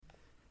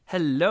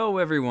Hello,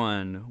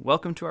 everyone.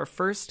 Welcome to our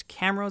first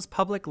Camrose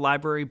Public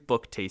Library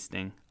book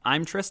tasting.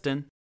 I'm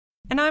Tristan.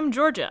 And I'm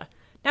Georgia.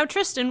 Now,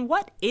 Tristan,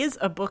 what is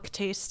a book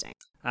tasting?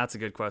 That's a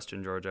good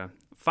question, Georgia.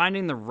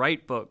 Finding the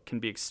right book can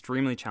be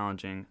extremely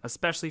challenging,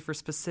 especially for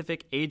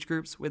specific age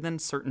groups within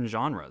certain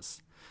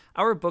genres.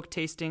 Our book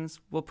tastings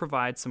will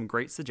provide some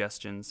great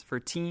suggestions for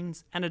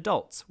teens and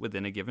adults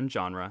within a given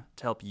genre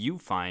to help you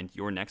find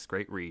your next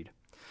great read.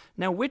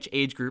 Now, which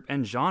age group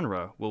and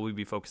genre will we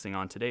be focusing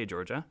on today,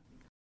 Georgia?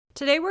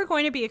 Today we're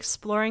going to be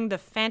exploring the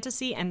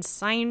fantasy and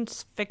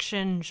science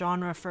fiction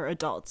genre for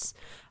adults.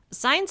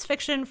 Science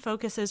fiction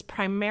focuses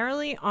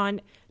primarily on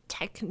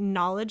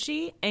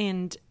technology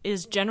and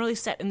is generally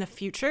set in the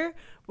future,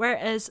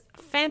 whereas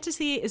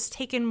fantasy is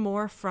taken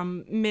more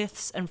from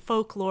myths and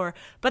folklore,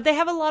 but they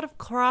have a lot of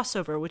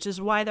crossover, which is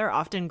why they're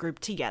often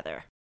grouped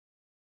together.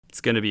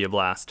 It's going to be a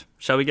blast.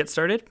 Shall we get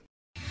started?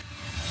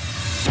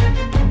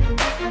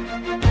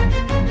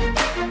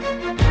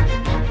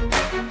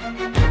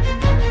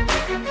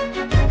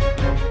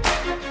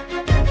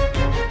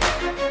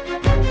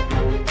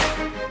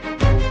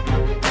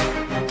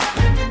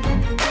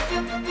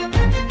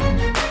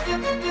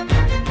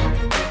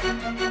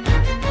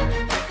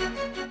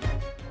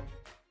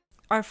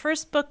 Our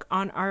first book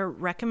on our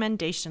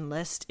recommendation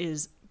list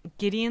is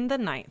Gideon the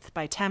Ninth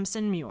by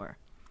Tamsin Muir.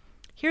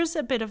 Here's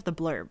a bit of the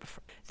blurb.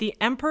 The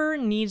Emperor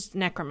needs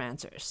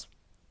necromancers.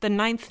 The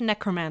ninth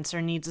necromancer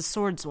needs a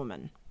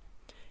swordswoman.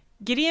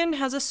 Gideon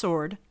has a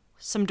sword,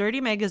 some dirty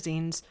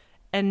magazines,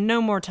 and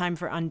no more time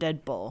for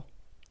undead bull.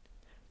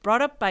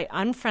 Brought up by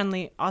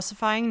unfriendly,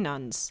 ossifying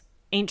nuns,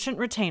 ancient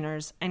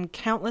retainers, and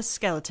countless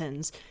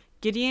skeletons,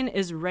 Gideon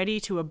is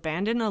ready to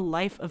abandon a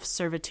life of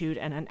servitude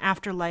and an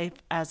afterlife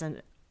as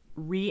an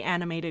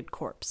reanimated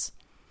corpse.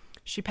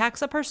 She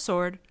packs up her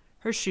sword,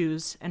 her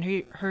shoes, and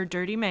her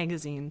dirty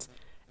magazines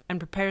and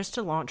prepares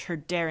to launch her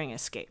daring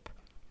escape.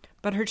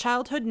 But her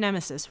childhood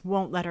nemesis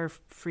won't let her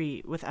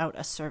free without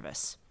a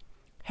service.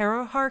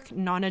 Herohark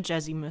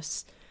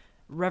Nonagesimus,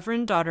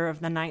 reverend daughter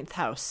of the Ninth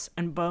House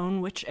and bone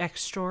witch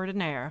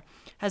extraordinaire,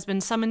 has been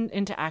summoned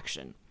into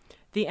action.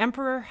 The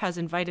Emperor has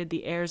invited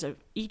the heirs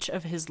of each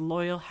of his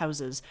loyal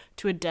houses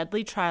to a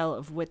deadly trial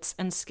of wits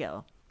and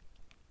skill.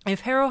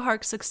 If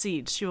Herohark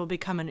succeeds, she will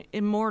become an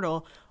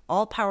immortal,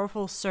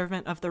 all-powerful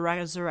servant of the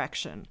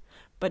resurrection,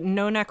 but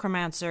no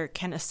necromancer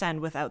can ascend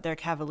without their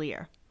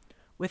cavalier.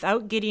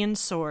 Without Gideon's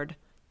sword,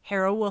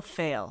 Hero will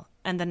fail,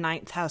 and the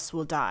Ninth House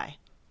will die.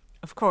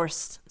 Of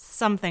course,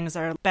 some things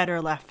are better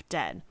left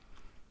dead.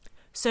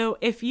 So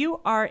if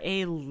you are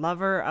a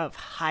lover of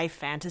high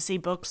fantasy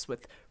books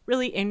with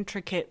really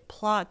intricate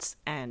plots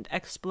and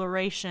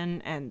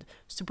exploration and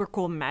super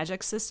cool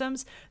magic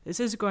systems, this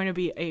is going to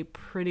be a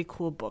pretty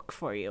cool book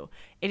for you.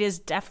 It is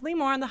definitely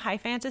more on the high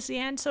fantasy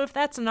end, so if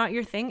that's not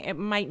your thing, it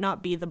might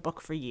not be the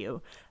book for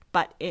you.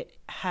 But it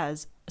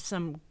has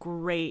some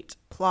great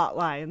plot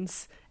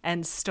lines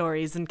and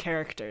stories and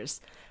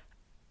characters.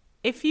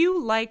 If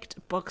you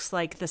liked books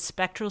like The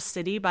Spectral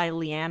City by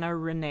Liana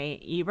Renee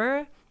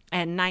Eber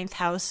and Ninth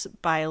House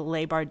by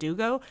Leigh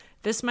Bardugo,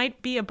 this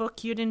might be a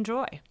book you'd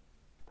enjoy.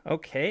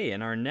 Okay,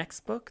 in our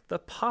next book, The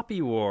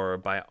Poppy War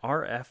by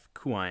R.F.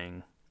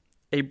 Kuang.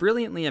 A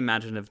brilliantly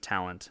imaginative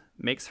talent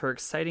makes her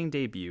exciting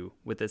debut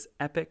with this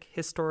epic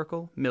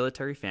historical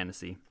military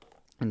fantasy,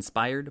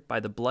 inspired by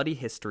the bloody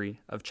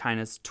history of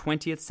China's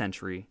 20th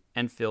century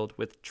and filled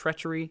with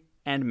treachery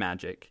and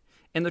magic,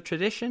 in the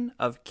tradition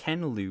of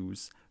Ken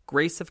Liu's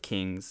Grace of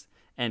Kings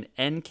and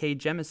N.K.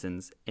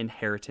 Jemison's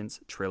Inheritance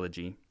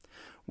trilogy.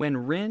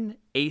 When Rin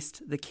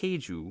aced the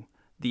Keiju,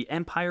 the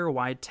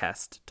empire-wide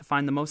test to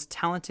find the most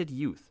talented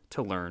youth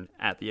to learn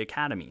at the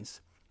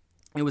academies.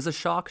 It was a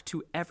shock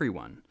to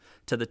everyone,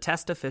 to the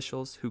test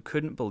officials who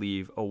couldn't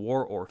believe a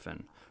war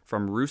orphan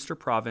from Rooster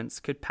Province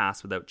could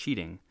pass without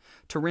cheating,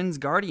 to Rin's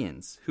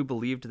guardians who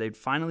believed they'd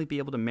finally be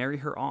able to marry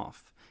her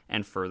off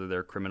and further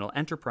their criminal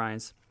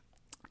enterprise,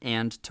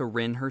 and to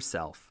Rin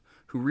herself,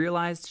 who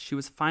realized she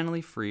was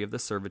finally free of the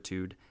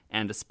servitude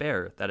and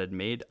despair that had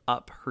made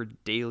up her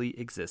daily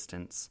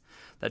existence,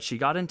 that she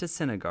got into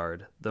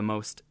Sinigard, the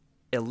most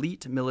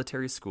elite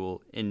military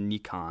school in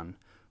Nikon,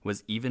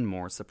 was even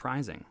more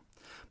surprising.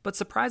 But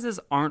surprises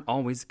aren't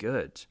always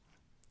good,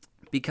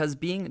 because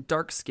being a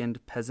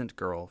dark-skinned peasant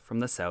girl from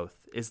the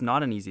south is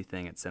not an easy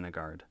thing at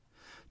Sinigard.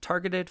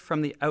 Targeted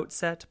from the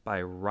outset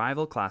by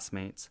rival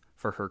classmates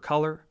for her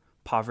color,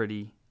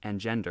 poverty, and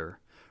gender,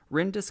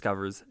 Rin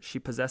discovers she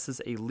possesses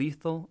a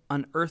lethal,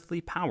 unearthly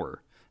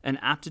power, an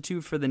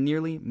aptitude for the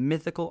nearly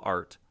mythical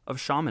art of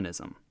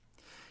shamanism.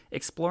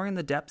 Exploring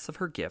the depths of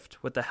her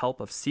gift with the help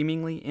of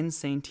seemingly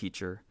insane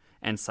teacher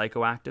and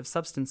psychoactive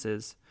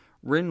substances,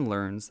 Rin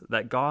learns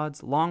that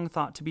gods long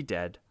thought to be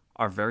dead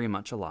are very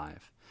much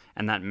alive,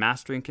 and that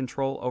mastering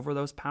control over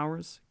those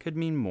powers could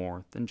mean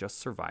more than just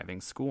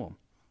surviving school.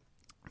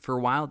 For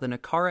while the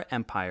Nakara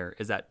Empire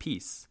is at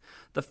peace,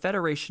 the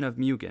Federation of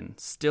Mugen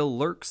still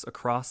lurks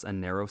across a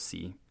narrow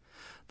sea.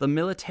 The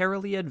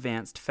militarily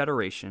advanced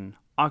Federation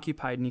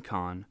occupied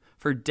Nikon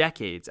for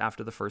decades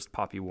after the First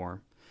Poppy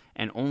War,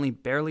 and only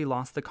barely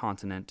lost the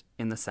continent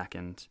in the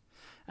second.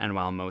 And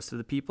while most of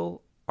the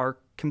people are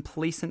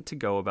complacent to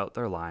go about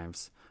their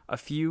lives, a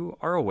few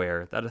are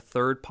aware that a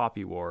third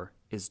Poppy War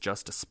is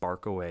just a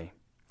spark away.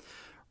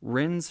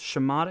 Rin's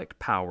shamanic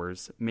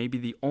powers may be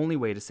the only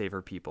way to save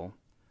her people,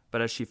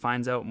 but as she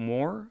finds out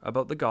more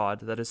about the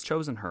god that has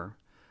chosen her,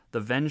 the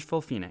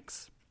vengeful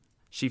Phoenix,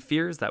 she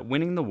fears that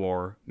winning the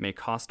war may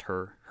cost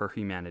her her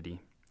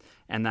humanity,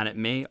 and that it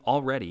may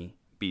already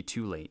be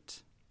too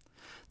late.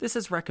 This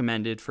is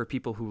recommended for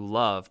people who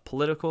love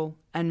political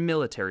and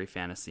military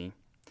fantasy.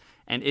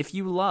 And if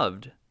you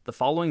loved the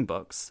following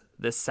books,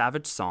 This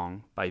Savage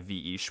Song by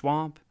V.E.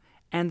 Schwab,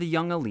 and The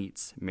Young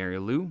Elites, Mary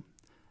Lou,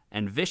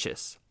 and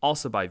Vicious,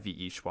 also by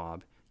V.E.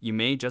 Schwab, you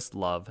may just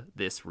love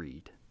this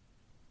read.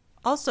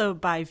 Also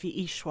by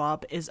V.E.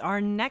 Schwab is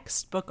our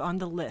next book on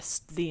the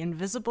list, The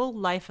Invisible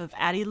Life of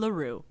Addie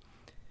LaRue,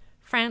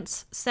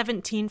 France,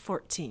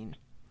 1714.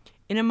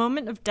 In a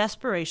moment of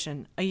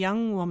desperation, a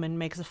young woman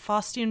makes a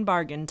Faustian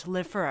bargain to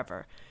live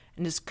forever,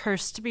 and is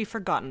cursed to be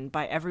forgotten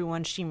by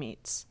everyone she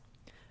meets.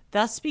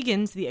 Thus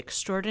begins the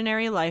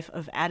extraordinary life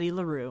of Addie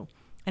LaRue,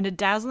 and a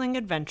dazzling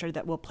adventure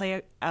that will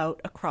play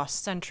out across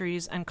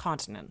centuries and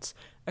continents,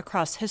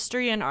 across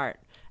history and art,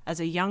 as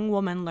a young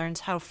woman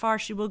learns how far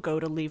she will go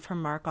to leave her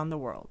mark on the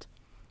world.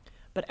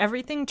 But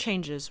everything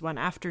changes when,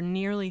 after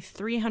nearly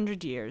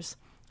 300 years,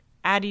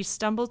 Addie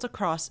stumbles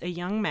across a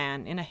young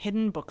man in a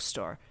hidden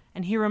bookstore,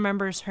 and he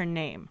remembers her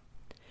name.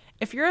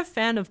 If you're a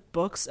fan of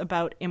books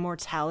about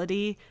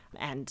immortality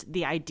and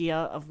the idea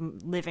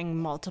of living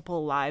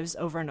multiple lives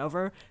over and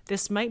over,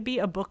 this might be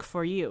a book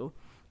for you.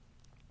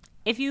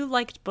 If you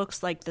liked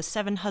books like The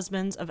Seven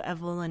Husbands of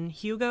Evelyn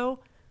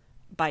Hugo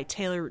by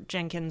Taylor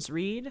Jenkins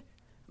Reid,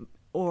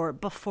 or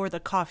Before the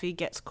Coffee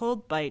Gets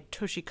Cold by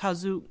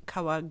Toshikazu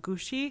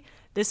Kawaguchi,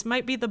 this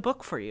might be the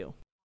book for you.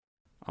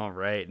 All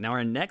right, now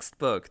our next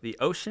book, The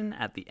Ocean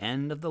at the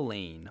End of the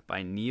Lane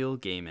by Neil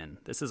Gaiman.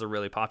 This is a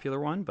really popular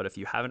one, but if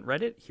you haven't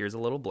read it, here's a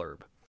little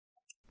blurb.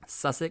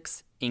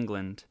 Sussex,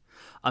 England.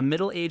 A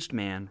middle-aged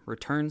man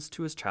returns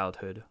to his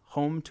childhood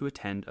home to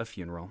attend a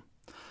funeral.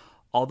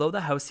 Although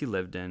the house he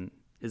lived in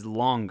is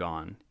long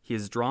gone, he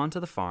is drawn to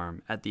the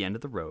farm at the end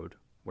of the road,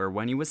 where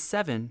when he was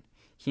 7,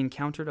 he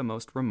encountered a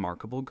most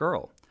remarkable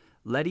girl,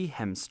 Letty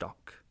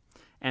Hemstock,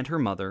 and her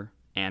mother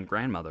and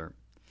grandmother.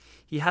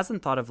 He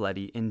hasn't thought of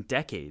Letty in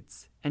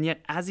decades, and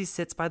yet as he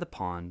sits by the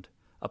pond,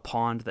 a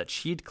pond that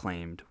she'd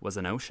claimed was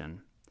an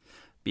ocean,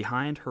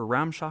 behind her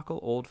ramshackle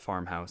old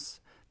farmhouse,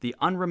 the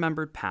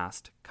unremembered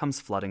past comes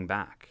flooding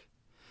back.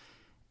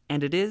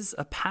 And it is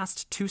a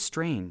past too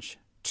strange,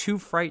 too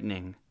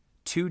frightening,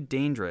 too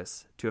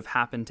dangerous to have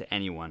happened to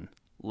anyone,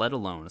 let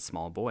alone a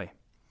small boy.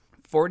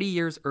 40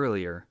 years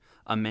earlier,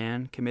 a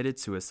man committed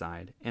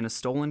suicide in a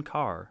stolen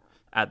car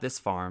at this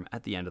farm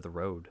at the end of the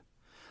road.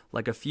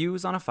 Like a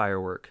fuse on a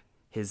firework,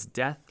 his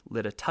death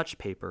lit a touch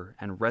paper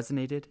and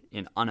resonated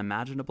in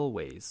unimaginable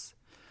ways.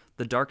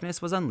 The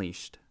darkness was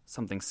unleashed,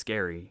 something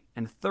scary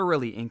and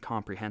thoroughly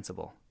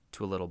incomprehensible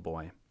to a little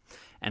boy.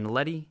 And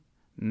Letty,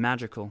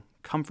 magical,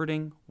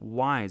 comforting,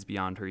 wise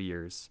beyond her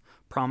years,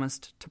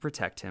 promised to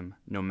protect him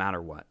no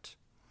matter what.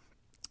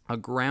 A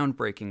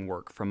groundbreaking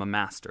work from a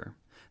master,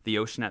 The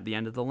Ocean at the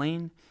End of the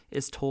Lane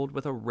is told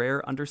with a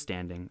rare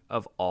understanding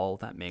of all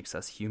that makes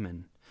us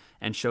human,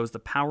 and shows the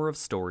power of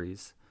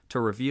stories to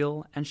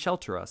reveal and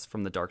shelter us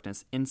from the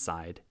darkness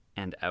inside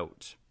and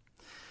out.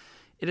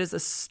 It is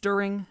a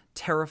stirring,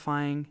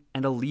 terrifying,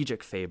 and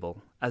elegiac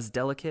fable, as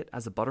delicate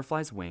as a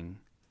butterfly's wing,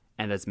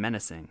 and as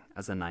menacing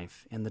as a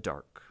knife in the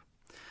dark.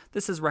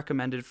 This is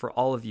recommended for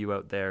all of you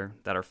out there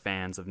that are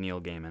fans of Neil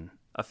Gaiman,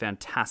 a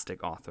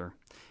fantastic author.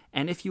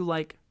 And if you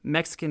like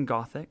Mexican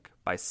Gothic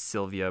by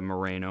Silvia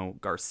Moreno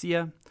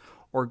Garcia,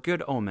 or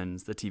Good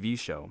Omens, the TV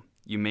show,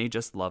 you may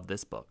just love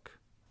this book.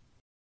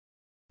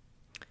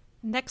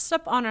 Next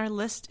up on our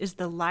list is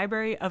The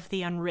Library of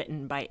the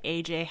Unwritten by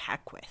A.J.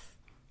 Hackwith.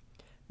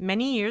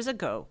 Many years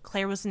ago,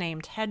 Claire was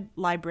named head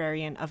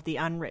librarian of the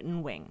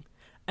Unwritten Wing,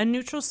 a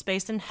neutral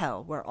space in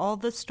hell where all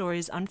the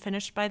stories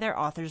unfinished by their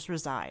authors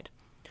reside.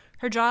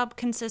 Her job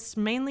consists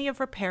mainly of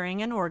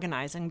repairing and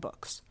organizing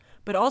books,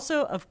 but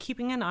also of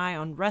keeping an eye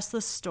on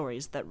restless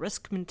stories that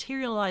risk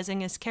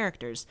materializing as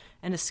characters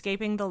and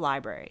escaping the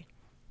library.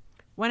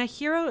 When a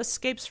hero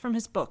escapes from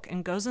his book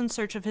and goes in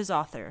search of his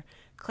author,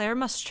 Claire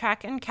must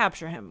track and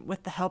capture him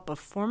with the help of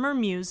former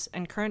muse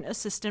and current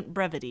assistant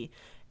Brevity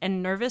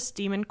and nervous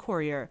demon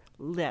courier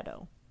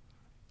Leto.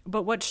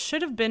 But what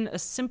should have been a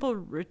simple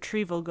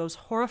retrieval goes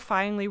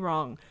horrifyingly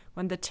wrong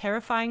when the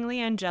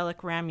terrifyingly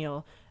angelic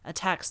Ramiel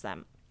attacks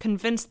them,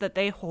 convinced that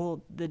they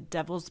hold the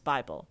Devil's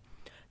Bible.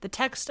 The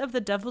text of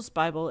the Devil's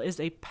Bible is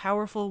a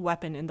powerful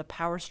weapon in the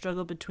power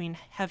struggle between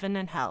heaven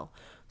and hell,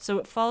 so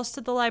it falls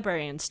to the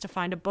librarians to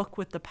find a book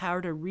with the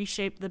power to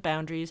reshape the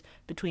boundaries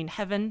between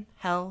heaven,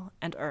 hell,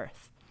 and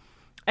earth.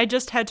 I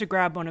just had to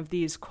grab one of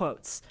these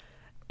quotes.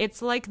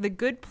 It's like The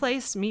Good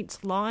Place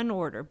meets Law and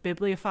Order,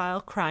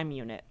 Bibliophile Crime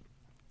Unit.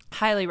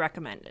 Highly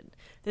recommended.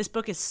 This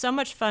book is so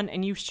much fun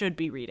and you should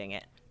be reading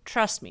it.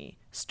 Trust me,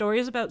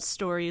 Stories about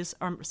stories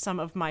are some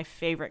of my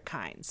favorite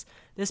kinds.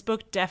 This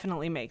book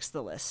definitely makes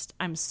the list.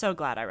 I'm so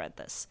glad I read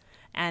this.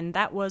 And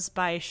that was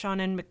by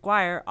Seanan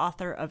McGuire,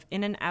 author of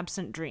In an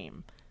Absent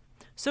Dream.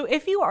 So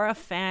if you are a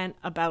fan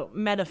about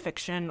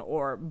metafiction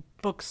or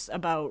books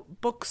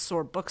about books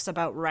or books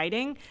about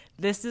writing,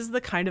 this is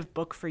the kind of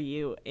book for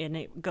you, and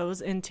it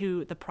goes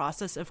into the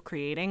process of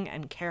creating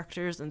and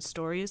characters and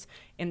stories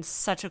in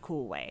such a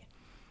cool way.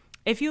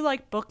 If you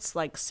like books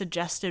like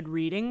Suggested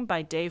Reading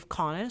by Dave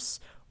Connis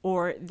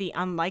or The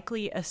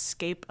Unlikely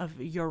Escape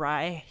of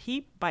Uriah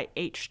Heep by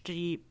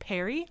H.G.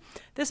 Perry,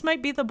 this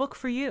might be the book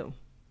for you.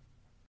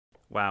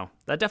 Wow,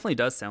 that definitely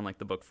does sound like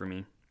the book for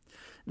me.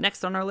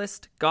 Next on our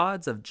list,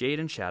 Gods of Jade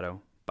and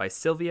Shadow by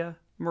Silvia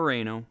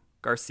Moreno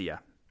Garcia.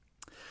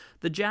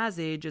 The jazz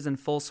age is in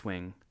full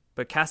swing,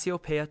 but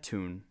Cassiopeia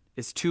Toon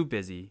is too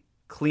busy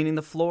cleaning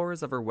the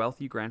floors of her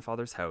wealthy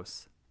grandfather's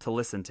house to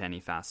listen to any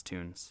fast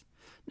tunes.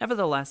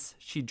 Nevertheless,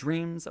 she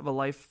dreams of a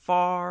life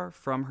far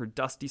from her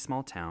dusty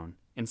small town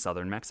in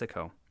southern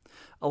Mexico,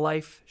 a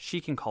life she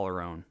can call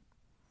her own.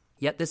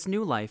 Yet this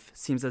new life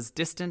seems as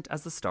distant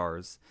as the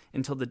stars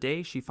until the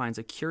day she finds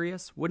a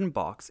curious wooden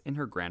box in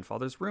her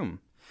grandfather's room.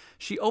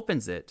 She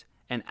opens it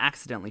and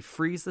accidentally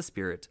frees the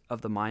spirit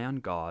of the Mayan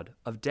god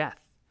of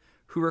death,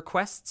 who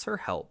requests her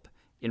help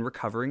in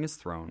recovering his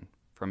throne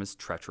from his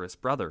treacherous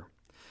brother.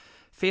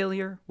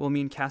 Failure will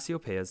mean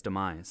Cassiopeia's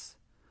demise,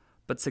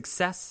 but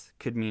success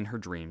could mean her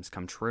dreams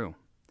come true.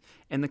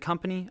 In the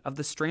company of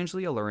the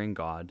strangely alluring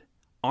god,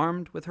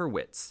 armed with her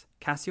wits,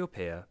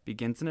 Cassiopeia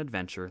begins an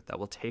adventure that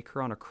will take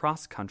her on a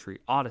cross-country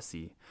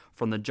odyssey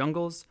from the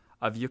jungles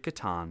of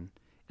Yucatan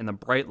and the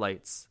bright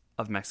lights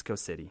of Mexico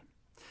City,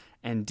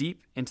 and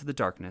deep into the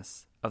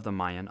darkness of the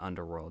Mayan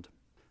underworld.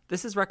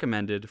 This is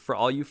recommended for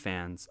all you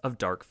fans of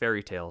dark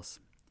fairy tales.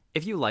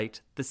 If you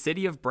liked The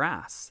City of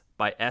Brass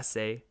by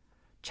S.A.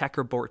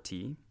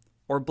 Chakraborty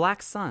or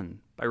Black Sun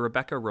by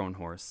Rebecca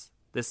Roanhorse,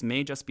 this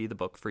may just be the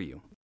book for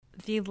you.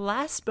 The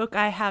last book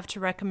I have to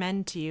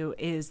recommend to you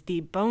is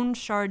The Bone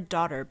Shard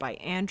Daughter by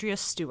Andrea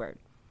Stewart.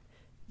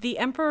 The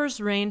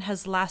Emperor's reign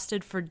has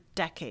lasted for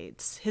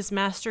decades, his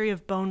mastery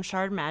of bone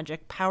shard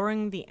magic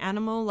powering the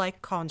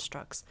animal-like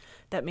constructs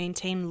that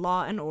maintain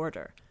law and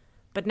order.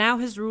 But now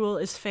his rule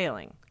is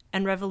failing,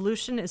 and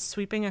revolution is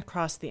sweeping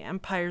across the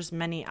Empire's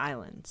many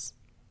islands.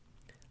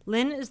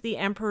 Lynn is the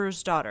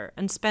Emperor's daughter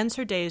and spends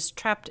her days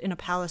trapped in a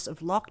palace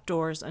of locked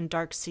doors and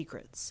dark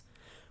secrets.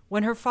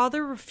 When her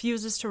father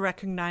refuses to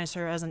recognize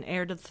her as an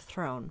heir to the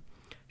throne,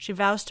 she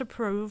vows to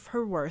prove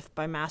her worth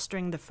by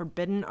mastering the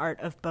forbidden art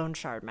of bone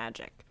shard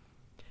magic.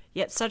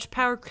 Yet such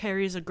power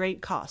carries a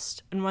great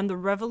cost, and when the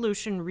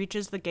revolution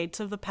reaches the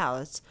gates of the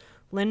palace,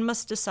 Lynn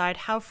must decide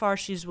how far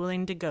she's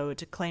willing to go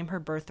to claim her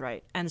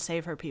birthright and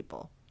save her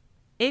people.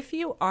 If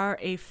you are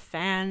a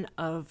fan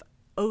of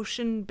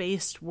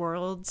ocean-based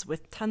worlds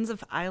with tons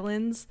of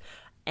islands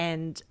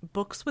and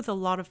books with a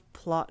lot of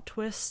plot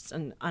twists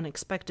and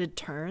unexpected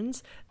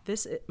turns,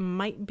 this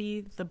might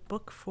be the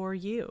book for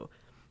you.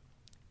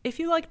 If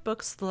you like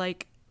books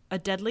like A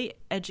Deadly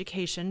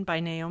Education by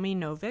Naomi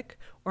Novik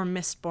or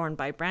Mistborn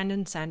by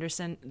Brandon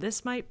Sanderson,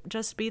 this might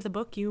just be the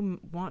book you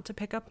want to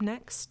pick up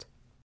next.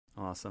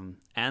 Awesome.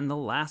 And the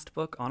last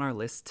book on our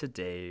list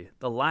today,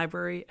 The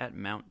Library at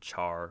Mount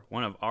Char,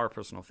 one of our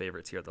personal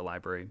favorites here at the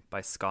library,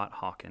 by Scott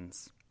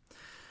Hawkins.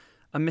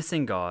 A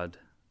missing god,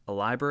 a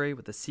library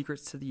with the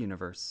secrets to the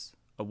universe,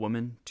 a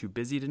woman too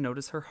busy to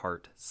notice her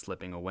heart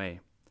slipping away.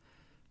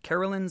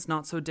 Carolyn's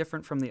not so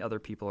different from the other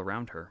people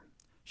around her.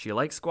 She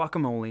likes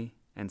guacamole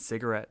and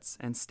cigarettes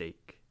and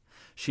steak.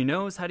 She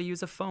knows how to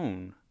use a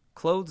phone.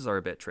 Clothes are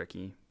a bit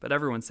tricky, but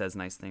everyone says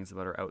nice things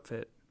about her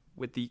outfit,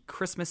 with the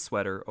Christmas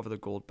sweater over the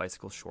gold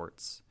bicycle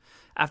shorts.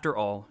 After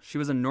all, she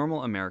was a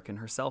normal American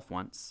herself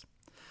once.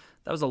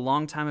 That was a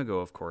long time ago,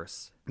 of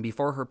course,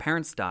 before her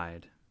parents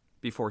died,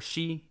 before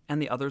she and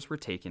the others were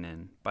taken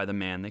in by the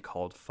man they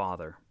called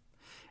father.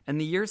 And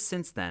the years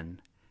since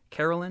then,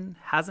 Carolyn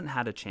hasn't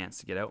had a chance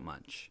to get out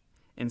much.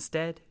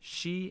 Instead,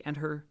 she and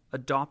her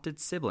adopted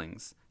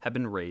siblings have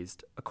been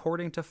raised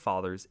according to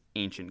father's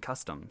ancient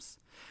customs.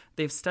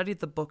 They've studied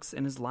the books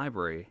in his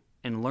library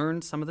and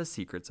learned some of the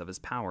secrets of his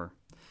power.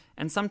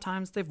 And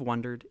sometimes they've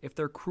wondered if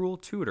their cruel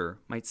tutor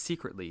might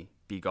secretly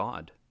be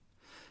God.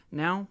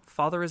 Now,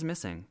 father is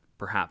missing,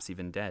 perhaps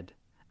even dead,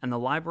 and the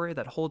library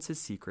that holds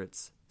his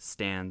secrets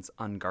stands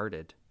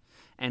unguarded,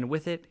 and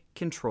with it,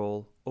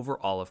 control over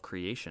all of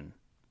creation.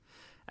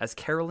 As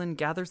Carolyn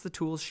gathers the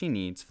tools she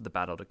needs for the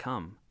battle to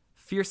come,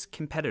 fierce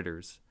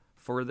competitors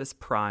for this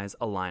prize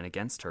align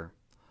against her,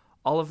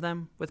 all of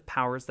them with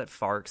powers that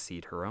far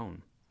exceed her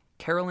own.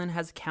 Carolyn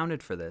has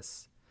accounted for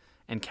this,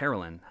 and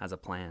Carolyn has a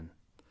plan.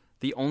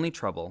 The only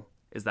trouble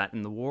is that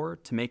in the war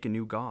to make a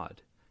new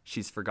god,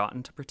 she's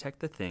forgotten to protect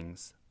the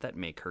things that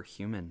make her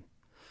human.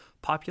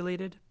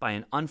 Populated by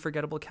an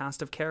unforgettable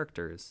cast of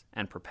characters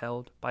and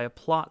propelled by a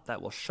plot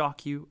that will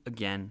shock you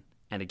again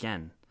and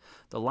again,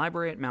 The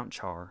Library at Mount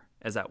Char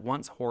is at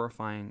once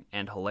horrifying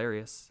and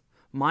hilarious,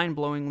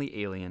 mind-blowingly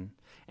alien,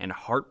 and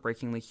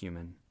heartbreakingly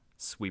human,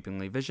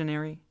 sweepingly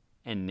visionary,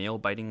 and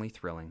nail-bitingly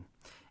thrilling.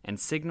 and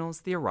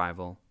signals the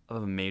arrival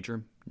of a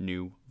major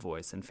new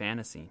voice in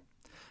fantasy.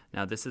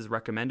 Now, this is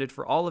recommended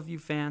for all of you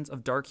fans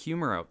of dark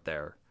humor out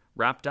there,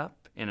 wrapped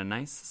up in a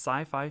nice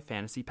sci-fi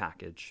fantasy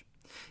package.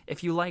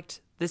 If you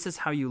liked This Is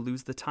How You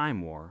Lose the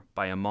Time War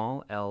by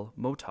Amal El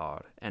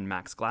Motar and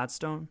Max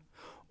Gladstone,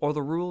 or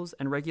The Rules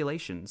and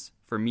Regulations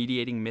for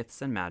Mediating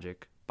Myths and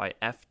Magic by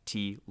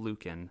F.T.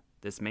 Lucan,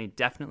 this may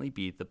definitely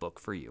be the book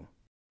for you.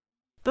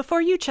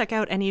 Before you check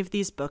out any of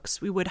these books,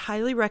 we would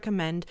highly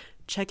recommend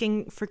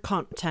checking for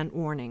content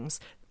warnings,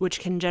 which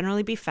can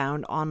generally be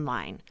found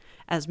online,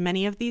 as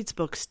many of these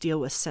books deal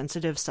with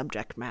sensitive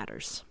subject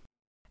matters.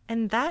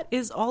 And that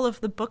is all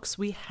of the books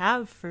we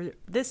have for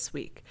this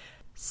week.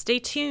 Stay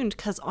tuned,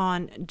 because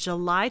on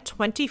July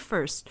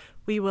 21st,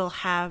 we will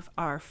have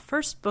our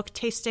first book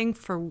tasting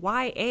for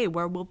YA,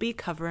 where we'll be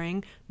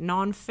covering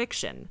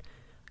nonfiction.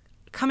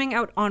 Coming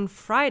out on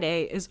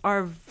Friday is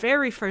our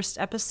very first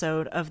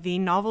episode of the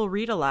novel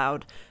Read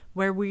Aloud,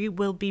 where we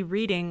will be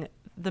reading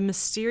The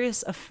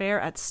Mysterious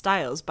Affair at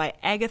Styles by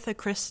Agatha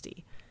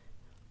Christie.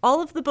 All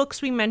of the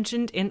books we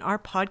mentioned in our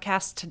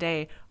podcast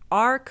today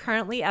are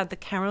currently at the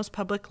Camrose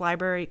Public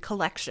Library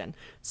collection,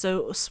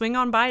 so swing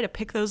on by to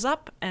pick those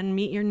up and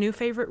meet your new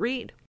favorite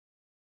read.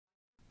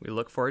 We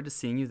look forward to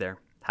seeing you there.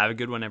 Have a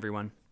good one, everyone.